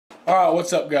Alright,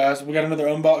 what's up guys? We got another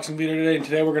unboxing video today, and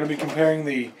today we're going to be comparing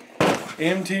the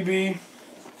MTB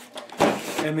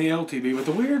and the LTB. But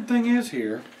the weird thing is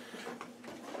here,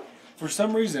 for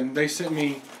some reason they sent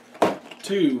me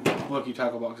two Lucky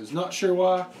Tackle boxes. Not sure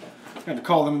why. I had to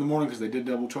call them in the morning because they did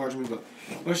double charge me, but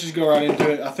let's just go right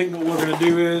into it. I think what we're going to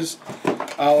do is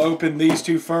I'll open these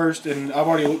two first, and I've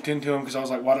already looked into them because I was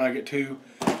like, why did I get two?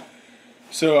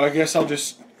 So I guess I'll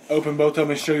just open both of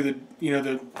them and show you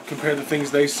compare the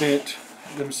things they sent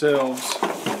themselves.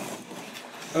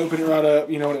 Open it right up,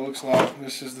 you know what it looks like.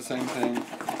 This is the same thing.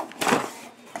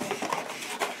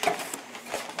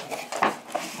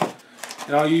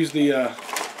 And I'll use the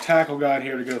tackle guide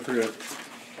here to go through it.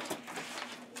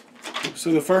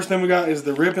 So the first thing we got is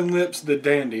the Rippin' Lips the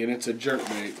Dandy, and it's a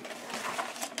jerkbait.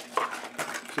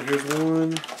 So here's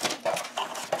one.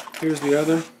 Here's the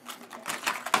other.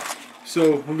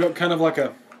 So we've got kind of like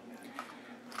a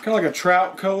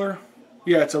trout color.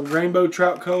 Yeah, it's a rainbow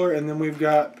trout color, and then we've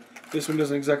got, this one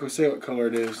doesn't exactly say what color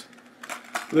it is.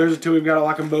 But there's the two we've got. I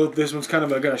like them both. This one's kind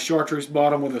of got a chartreuse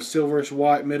bottom with a silverish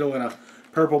white middle and a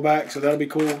purple back, so that'll be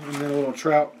cool. And then a little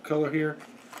trout color here.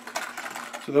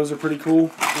 So those are pretty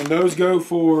cool. And those go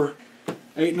for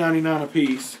 $8.99 a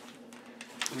piece.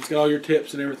 It's got all your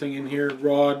tips and everything in here,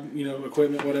 rod,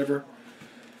 equipment, whatever.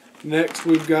 Next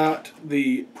we've got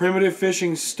the Primitive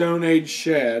Fishing Stone Age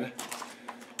Shad.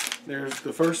 There's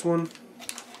the first one.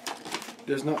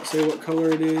 Does not say what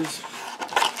color it is.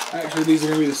 Actually, these are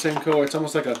going to be the same color. It's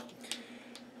almost like a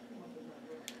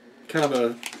kind of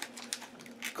a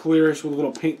clearish with a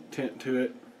little pink tint to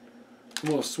it.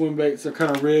 Some little swim baits. They're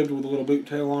kind of ribbed with a little boot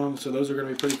tail on them, so those are going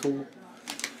to be pretty cool.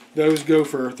 Those go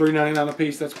for $3.99 a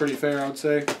piece. That's pretty fair, I would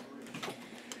say.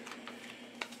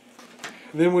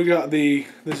 Then we got the,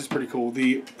 this is pretty cool,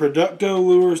 the Producto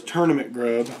Lures Tournament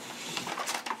Grub.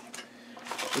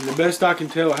 And the best I can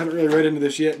tell, I haven't really read into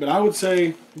this yet, but I would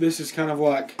say this is kind of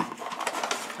like,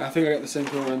 I think I got the same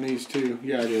color on these too.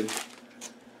 Yeah, I did.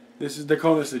 This is, they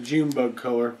call this a June bug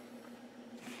color.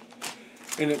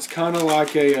 And it's kind of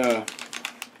like a,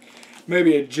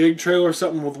 maybe a jig trailer or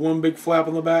something with one big flap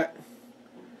on the back.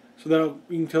 So that'll,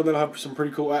 you can tell that'll have some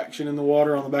pretty cool action in the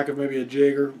water on the back of maybe a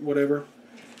jig or whatever.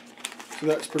 So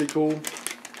that's pretty cool.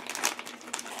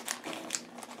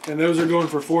 And those are going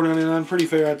for $4.99, pretty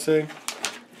fair, I'd say.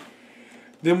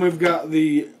 Then we've got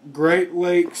the Great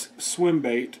Lakes Swim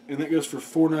Bait, and that goes for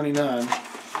 $4.99.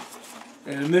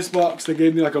 And in this box, they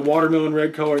gave me like a watermelon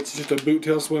red color. It's just a boot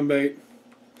tail swim bait,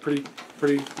 pretty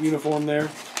uniform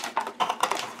there.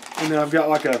 And then I've got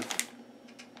like a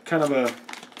kind of a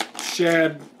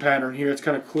shad pattern here. It's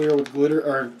kind of clear with glitter,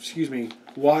 or excuse me,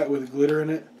 white with glitter in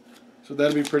it. So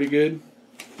that'll be pretty good.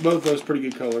 Both those pretty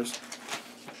good colors.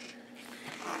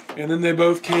 And then they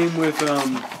both came with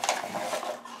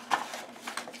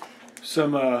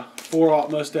some 4/0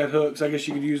 mustad hooks. I guess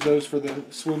you could use those for the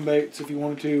swim baits if you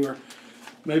wanted to, or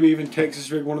maybe even Texas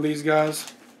rig one of these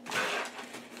guys.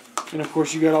 And of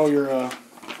course you got all your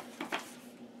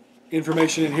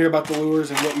information in here about the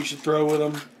lures and what you should throw with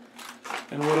them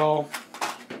and what all.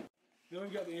 Then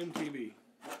we've got the MTB.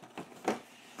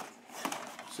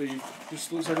 So you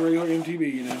just looks like a regular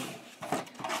MTB, Go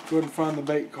ahead and find the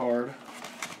bait card.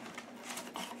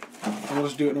 And we'll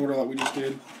just do it in order like we just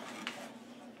did.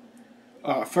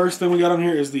 First thing we got on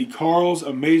here is the Carl's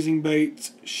Amazing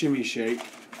Baits Shimmy Shake.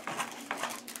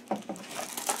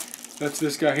 That's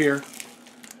this guy here.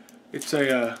 It's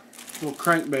a little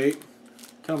crankbait,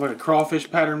 kind of like a crawfish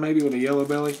pattern maybe with a yellow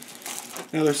belly.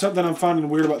 Now there's something I'm finding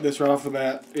weird about this right off the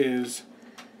bat is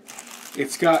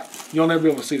it's got, you'll never be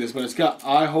able to see this, but it's got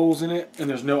eye holes in it, and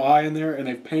there's no eye in there, and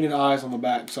they've painted eyes on the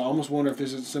back. So I almost wonder if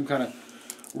this is some kind of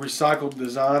recycled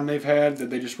design they've had that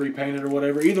they just repainted or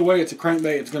whatever. Either way, it's a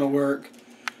crankbait, it's going to work.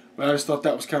 But I just thought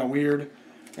that was kind of weird.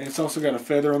 And it's also got a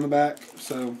feather on the back,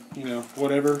 so,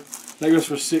 whatever. That goes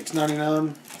for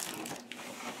 $6.99.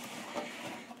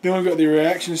 Then we've got the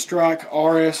Reaction Strike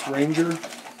RS Ranger.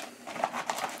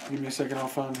 Give me a second, I'll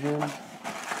find him.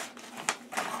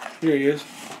 Here he is.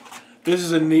 This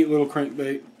is a neat little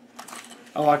crankbait.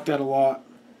 I like that a lot.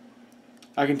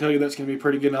 I can tell you that's going to be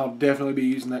pretty good, and I'll definitely be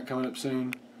using that coming up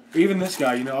soon. Even this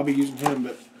guy, I'll be using him,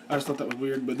 but I just thought that was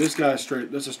weird. But this guy is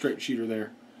straight. That's a straight shooter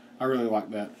there. I really like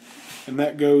that. And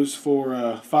that goes for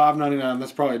 $5.99.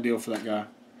 That's probably a deal for that guy.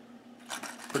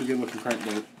 Pretty good looking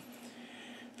crankbait.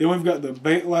 Then we've got the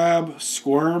Bait Lab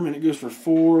Squirm, and it goes for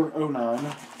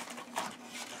 $4.09.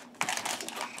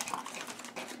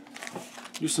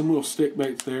 Just some little stick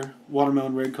baits there.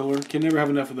 Watermelon red color. Can never have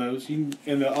enough of those. And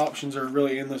the options are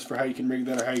really endless for how you can rig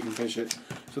that or how you can fish it.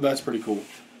 So that's pretty cool.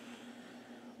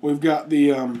 We've got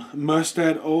the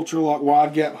Mustad Ultra Lock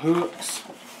Wide Gap hooks.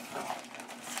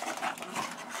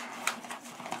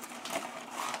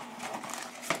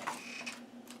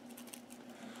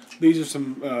 These are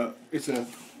some, it's a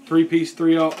 3-piece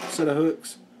 3/0 set of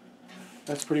hooks.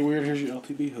 That's pretty weird. Here's your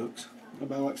LTB hooks.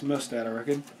 About like some Mustad, I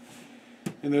reckon.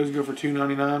 And those go for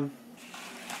 $2.99.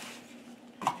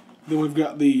 Then we've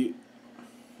got the,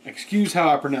 excuse how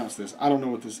I pronounce this, I don't know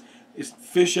what this is.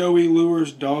 Fishoe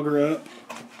Lures Dogger Up.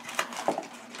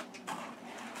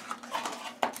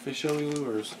 Fishoe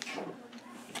Lures.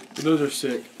 But those are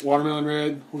sick. Watermelon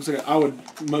red. Looks like I would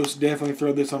most definitely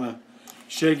throw this on a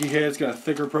shaky head. It's got a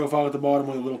thicker profile at the bottom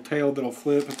with a little tail that'll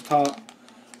flip at the top.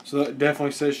 So that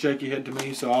definitely says shaky head to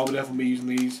me, so I'll definitely be using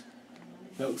these.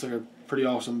 That looks like a pretty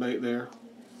awesome bait there.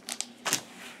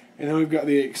 And then we've got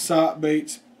the Excite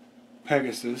Baits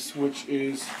Pegasus, which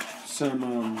is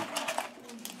some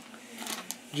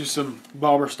just some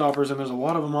bobber stoppers, and there's a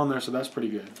lot of them on there, so that's pretty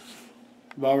good.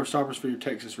 Bobber stoppers for your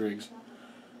Texas rigs.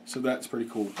 So that's pretty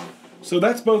cool. So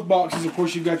that's both boxes. Of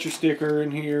course, you've got your sticker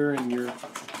in here, and your,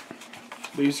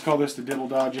 they used to call this the Diddle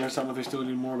Digest. I don't know if they still do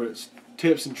anymore, but it's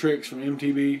tips and tricks from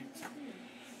MTB.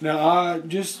 Now,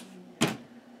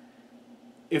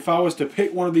 if I was to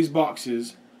pick one of these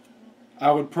boxes,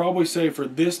 I would probably say for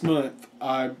this month,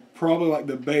 I probably like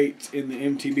the baits in the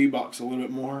MTB box a little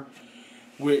bit more.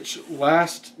 Which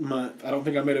last month, I don't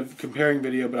think I made a comparing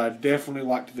video, but I definitely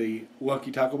liked the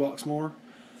Lucky Tackle box more.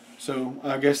 So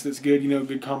I guess that's good, you know,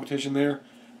 good competition there.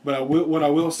 But what I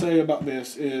will say about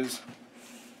this is,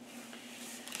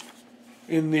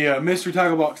 in the mystery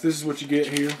tackle box, this is what you get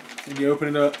here. And you open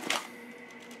it up,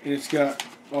 and it's got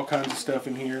all kinds of stuff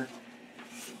in here.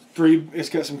 It's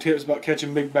got some tips about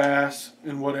catching big bass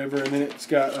and whatever, and then it's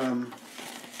got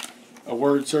a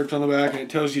word search on the back, and it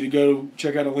tells you to go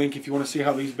check out a link if you want to see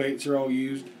how these baits are all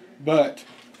used. But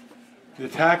the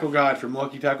tackle guide from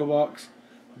Lucky Tackle Box,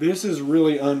 this is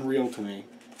really unreal to me.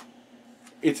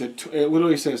 It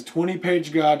literally says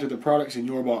 20-page guide to the products in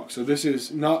your box. So this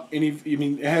is not any, I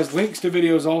mean, it has links to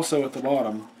videos also at the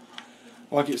bottom.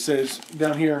 Like it says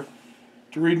down here,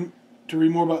 to read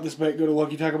more about this bait, go to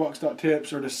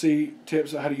luckytacklebox.tips, or to see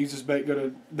tips on how to use this bait, go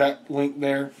to that link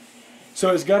there.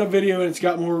 So it's got a video and it's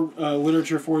got more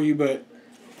literature for you, but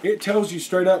it tells you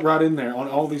straight up right in there on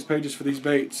all these pages for these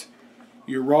baits,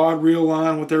 your rod, reel,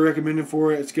 line, what they're recommending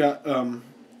for it. It's got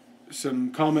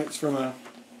some comments from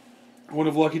one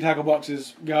of Lucky Tackle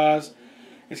Box's guys.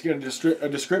 It's got a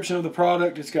description of the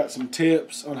product. It's got some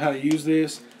tips on how to use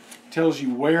this. It tells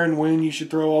you where and when you should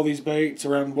throw all these baits,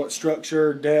 around what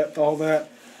structure, depth, all that.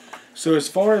 So as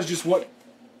far as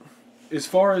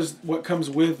what comes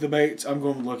with the baits, I'm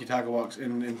going with Lucky Tackle Box,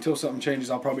 and until something changes,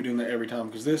 I'll probably be doing that every time,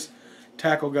 because this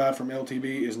tackle guide from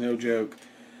LTB is no joke.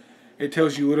 It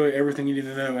tells you literally everything you need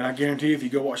to know, and I guarantee if you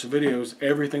go watch the videos,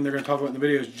 everything they're going to talk about in the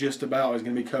videos just about is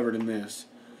going to be covered in this.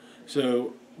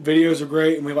 So videos are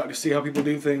great, and we like to see how people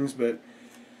do things, but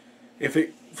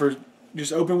for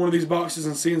just opening one of these boxes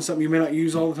and seeing something you may not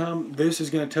use all the time, this is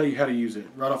going to tell you how to use it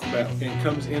right off the bat, and it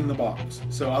comes in the box.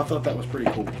 So I thought that was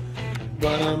pretty cool.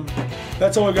 But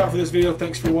that's all I got for this video.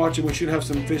 Thanks for watching. We should have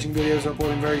some fishing videos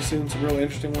uploading very soon, some really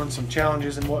interesting ones, some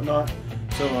challenges and whatnot.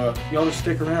 So y'all just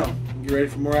stick around and get ready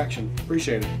for more action.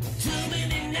 Appreciate it. Too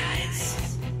many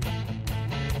nights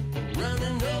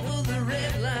running